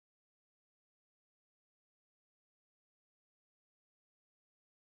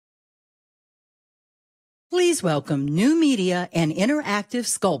Please welcome new media and interactive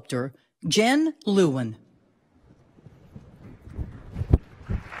sculptor, Jen Lewin.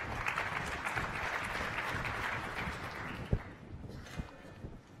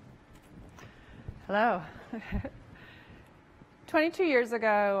 Hello. 22 years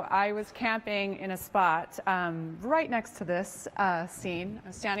ago, I was camping in a spot right next to this scene. I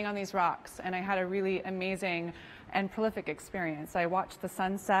was standing on these rocks, and I had a really amazing and prolific experience. I watched the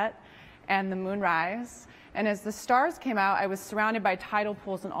sunset and the moon rise, and as the stars came out, I was surrounded by tidal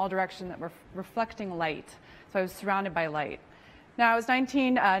pools in all directions that were reflecting light. So I was surrounded by light. Now, it was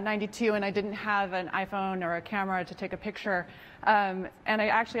 1992, and I didn't have an iPhone or a camera to take a picture, and I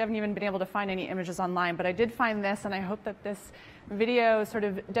actually haven't even been able to find any images online, but I did find this, and I hope that this video sort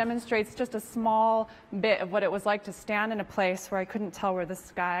of demonstrates just a small bit of what it was like to stand in a place where I couldn't tell where the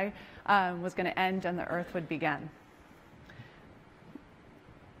sky was going to end and the earth would begin.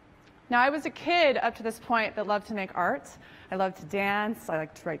 Now, I was a kid up to this point that loved to make art. I loved to dance, I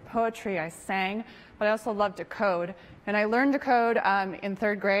liked to write poetry, I sang, but I also loved to code. And I learned to code in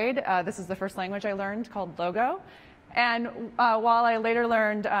 3rd grade. This is the first language I learned, called Logo. And while I later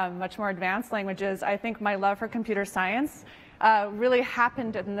learned much more advanced languages, I think my love for computer science really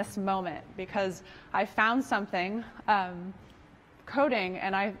happened in this moment, because I found something, coding,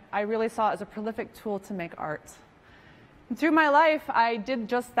 and I really saw it as a prolific tool to make art. And through my life, I did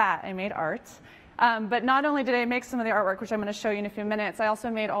just that. I made art. But not only did I make some of the artwork, which I'm going to show you in a few minutes, I also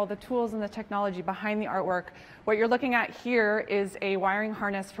made all the tools and the technology behind the artwork. What you're looking at here is a wiring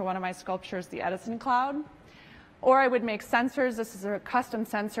harness for one of my sculptures, the Edison Cloud. Or I would make sensors. This is a custom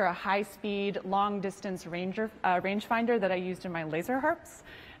sensor, a high-speed, long-distance rangefinder that I used in my laser harps.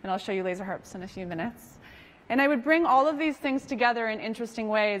 And I'll show you laser harps in a few minutes. And I would bring all of these things together in interesting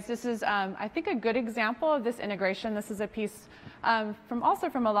ways. This is, I think, a good example of this integration. This is a piece also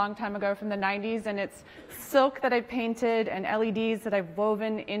from a long time ago, from the 90s, and it's silk that I painted and LEDs that I've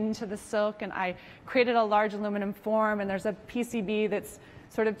woven into the silk, and I created a large aluminum form, and there's a PCB that's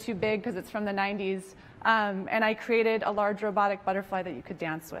sort of too big because it's from the 90s, and I created a large robotic butterfly that you could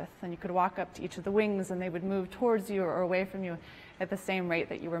dance with, and you could walk up to each of the wings, and they would move towards you or away from you at the same rate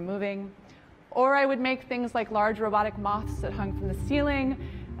that you were moving. Or I would make things like large robotic moths that hung from the ceiling.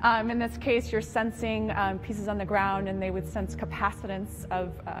 In this case, you're sensing pieces on the ground, and they would sense capacitance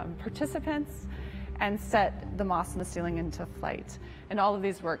of participants and set the moths in the ceiling into flight. And all of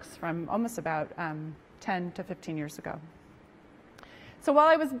these works from almost about 10 to 15 years ago. So while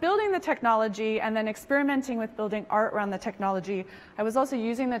I was building the technology and then experimenting with building art around the technology, I was also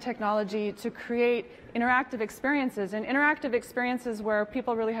using the technology to create interactive experiences, and interactive experiences where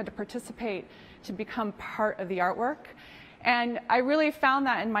people really had to participate to become part of the artwork. And I really found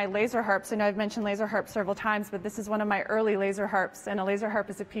that in my laser harps. I know I've mentioned laser harps several times, but this is one of my early laser harps. And a laser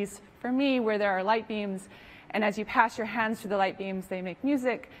harp is a piece, for me, where there are light beams. And as you pass your hands through the light beams, they make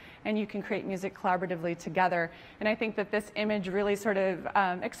music, and you can create music collaboratively together. And I think that this image really sort of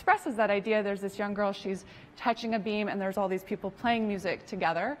expresses that idea. There's this young girl, she's touching a beam, and there's all these people playing music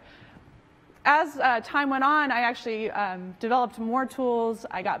together. As time went on, I actually developed more tools.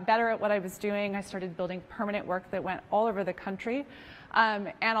 I got better at what I was doing. I started building permanent work that went all over the country.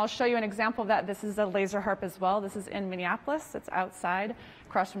 And I'll show you an example of that. This is a laser harp as well. This is in Minneapolis. It's outside,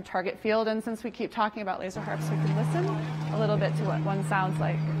 across from Target Field. And since we keep talking about laser harps, we can listen a little bit to what one sounds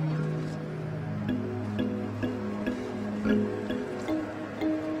like.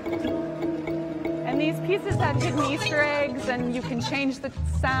 And these pieces have hidden Easter eggs, and you can change the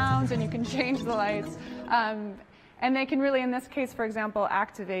sounds, and you can change the lights. And they can really, in this case, for example,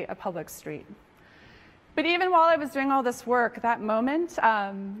 activate a public street. But even while I was doing all this work, that moment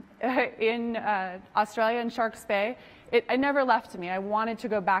in Australia, in Sharks Bay, it never left me. I wanted to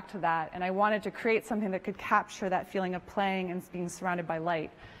go back to that, and I wanted to create something that could capture that feeling of playing and being surrounded by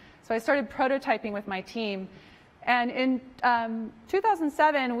light. So I started prototyping with my team. And in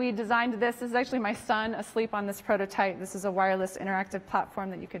 2007, we designed this. This is actually my son asleep on this prototype. This is a wireless interactive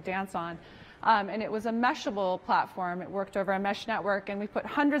platform that you could dance on. And it was a meshable platform. It worked over a mesh network, and we put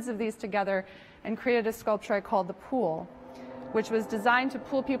hundreds of these together and created a sculpture I called the Pool, which was designed to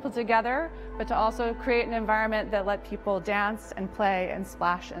pull people together, but to also create an environment that let people dance and play and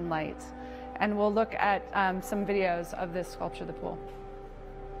splash in light. And we'll look at some videos of this sculpture, the Pool.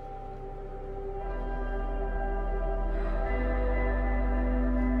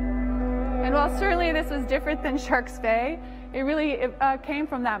 And while certainly this was different than Sharks Bay, it really came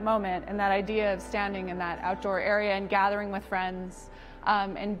from that moment and that idea of standing in that outdoor area and gathering with friends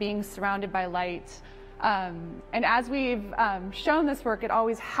and being surrounded by light. And as we've shown this work, it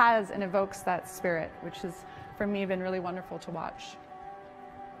always has and evokes that spirit, which has, for me, been really wonderful to watch.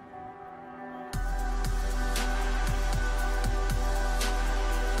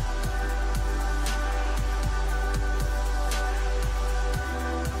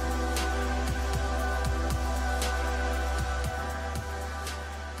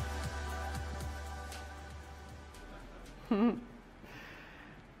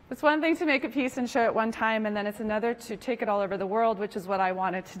 It's one thing to make a piece and show it one time, and then it's another to take it all over the world, which is what I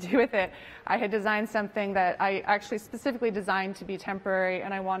wanted to do with it. I had designed something that I actually specifically designed to be temporary,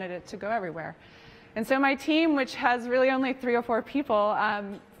 and I wanted it to go everywhere. And so my team, which has really only 3 or 4 people,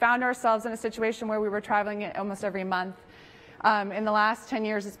 found ourselves in a situation where we were traveling almost every month. In the last 10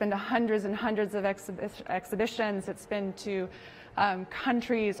 years, it's been to hundreds and hundreds of exhibitions. It's been to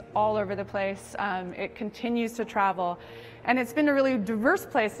countries all over the place. It continues to travel. And it's been to really diverse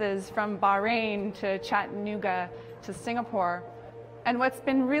places, from Bahrain to Chattanooga to Singapore. And what's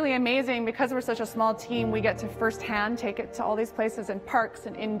been really amazing, because we're such a small team, we get to firsthand take it to all these places, in parks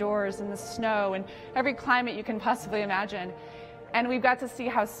and indoors, in the snow, and every climate you can possibly imagine. And we've got to see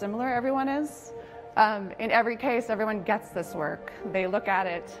how similar everyone is. In every case, everyone gets this work. They look at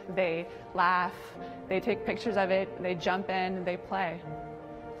it, they laugh, they take pictures of it, they jump in, and they play.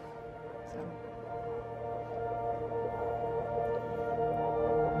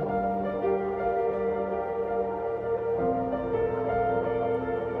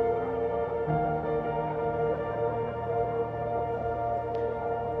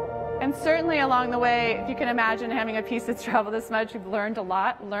 And certainly along the way, if you can imagine having a piece that's traveled this much, we've learned a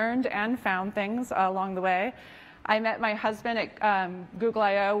lot, learned and found things along the way. I met my husband at Google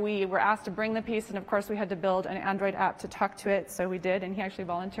I/O. We were asked to bring the piece, and of course we had to build an Android app to talk to it, so we did, and he actually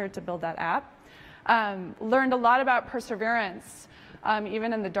volunteered to build that app. Learned a lot about perseverance,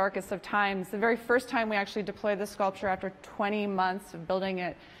 even in the darkest of times. The very first time we actually deployed the sculpture, after 20 months of building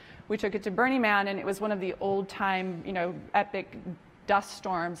it, we took it to Burning Man, and it was one of the old-time, epic dust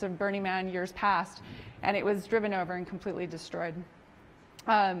storms of Burning Man years past, and it was driven over and completely destroyed.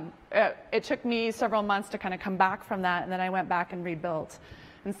 It took me several months to kind of come back from that, and then I went back and rebuilt.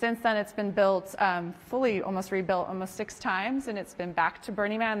 And since then, it's been built, fully almost rebuilt almost 6 times, and it's been back to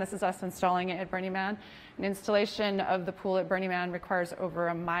Burning Man. This is us installing it at Burning Man. An installation of the pool at Burning Man requires over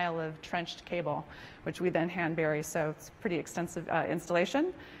a mile of trenched cable, which we then hand bury, so it's a pretty extensive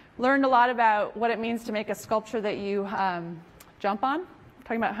installation. Learned a lot about what it means to make a sculpture that you jump on. I'm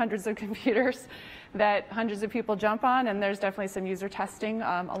talking about hundreds of computers that hundreds of people jump on, and there's definitely some user testing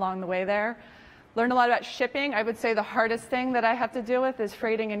along the way there. Learned a lot about shipping. I would say the hardest thing that I have to deal with is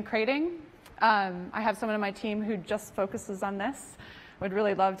freighting and crating. I have someone on my team who just focuses on this. Would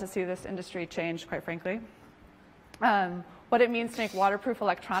really love to see this industry change, quite frankly. What it means to make waterproof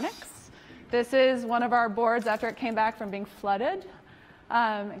electronics. This is one of our boards after it came back from being flooded.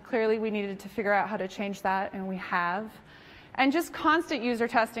 Clearly we needed to figure out how to change that, and we have. And just constant user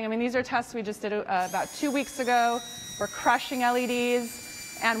testing. I mean, these are tests we just did about 2 weeks ago. We're crushing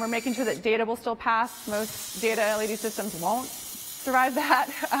LEDs, and we're making sure that data will still pass. Most data LED systems won't survive that.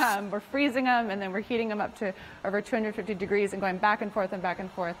 We're freezing them, and then we're heating them up to over 250 degrees and going back and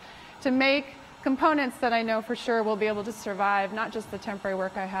forth to make components that I know for sure will be able to survive not just the temporary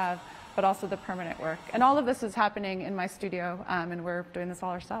work I have, but also the permanent work. And all of this is happening in my studio, and we're doing this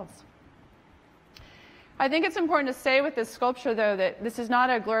all ourselves. I think it's important to say with this sculpture, though, that this is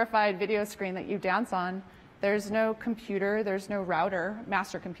not a glorified video screen that you dance on. There's no computer, there's no router,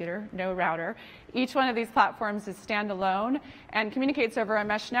 master computer, no router. Each one of these platforms is standalone and communicates over a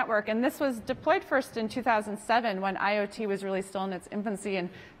mesh network. And this was deployed first in 2007 when IoT was really still in its infancy and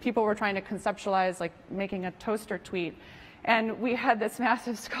people were trying to conceptualize like making a toaster tweet. And we had this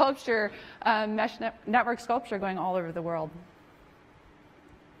massive sculpture, mesh network sculpture going all over the world.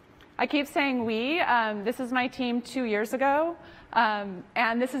 I keep saying we. This is my team 2 years ago.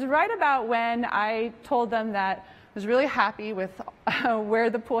 And this is right about when I told them that I was really happy with where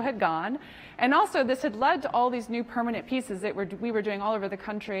the pool had gone. And also, this had led to all these new permanent pieces that we were doing all over the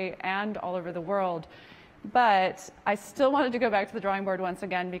country and all over the world. But I still wanted to go back to the drawing board once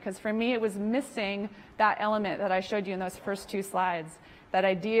again, because for me, it was missing that element that I showed you in those first 2 slides, that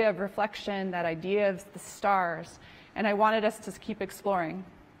idea of reflection, that idea of the stars. And I wanted us to keep exploring.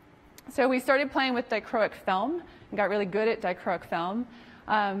 So we started playing with dichroic film and got really good at dichroic film.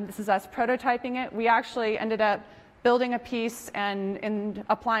 This is us prototyping it. We actually ended up building a piece and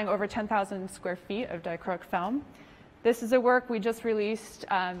applying over 10,000 square feet of dichroic film. This is a work we just released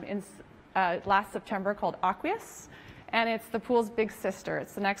last September called Aqueous, and it's the pool's big sister.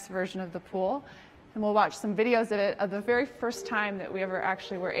 It's the next version of the pool. And we'll watch some videos of it of the very first time that we ever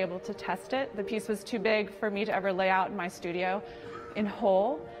actually were able to test it. The piece was too big for me to ever lay out in my studio in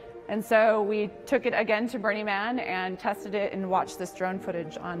whole. And so we took it again to Burning Man and tested it and watched this drone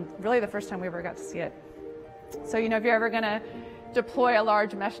footage on really the first time we ever got to see it. So, if you're ever going to deploy a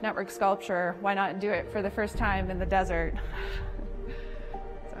large mesh network sculpture, why not do it for the first time in the desert?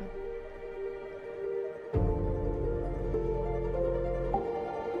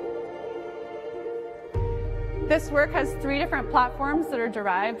 This work has 3 different platforms that are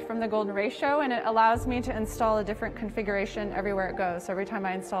derived from the golden ratio, and it allows me to install a different configuration everywhere it goes. So every time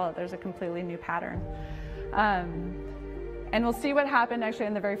I install it, there's a completely new pattern. And we'll see what happened actually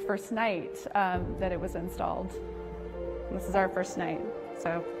in the very first night that it was installed. This is our first night.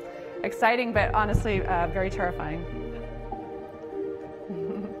 So exciting, but honestly, very terrifying.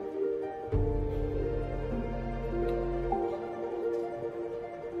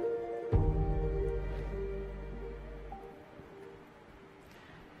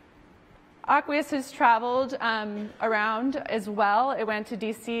 Aqueous has traveled around as well. It went to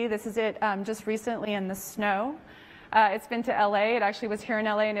DC. This is it just recently in the snow. It's been to LA. It actually was here in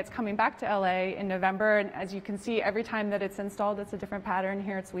LA, and it's coming back to LA in November. And as you can see, every time that it's installed, it's a different pattern.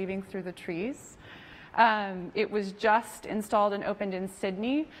 Here it's weaving through the trees. It was just installed and opened in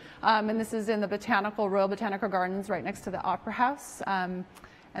Sydney. And this is in the Royal Botanical Gardens right next to the Opera House. And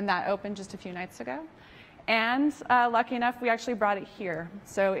that opened just a few nights ago. And lucky enough, we actually brought it here.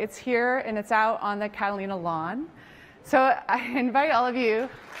 So it's here, and it's out on the Catalina lawn. So I invite all of you.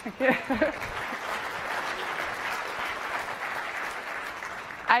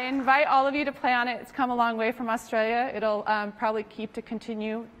 I invite all of you to play on it. It's come a long way from Australia. It'll probably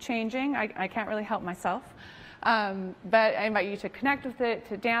continue changing. I can't really help myself. But I invite you to connect with it,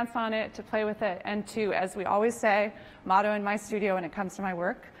 to dance on it, to play with it, and to, as we always say, motto in my studio when it comes to my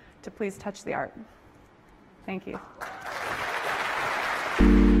work, to please touch the art. Thank you.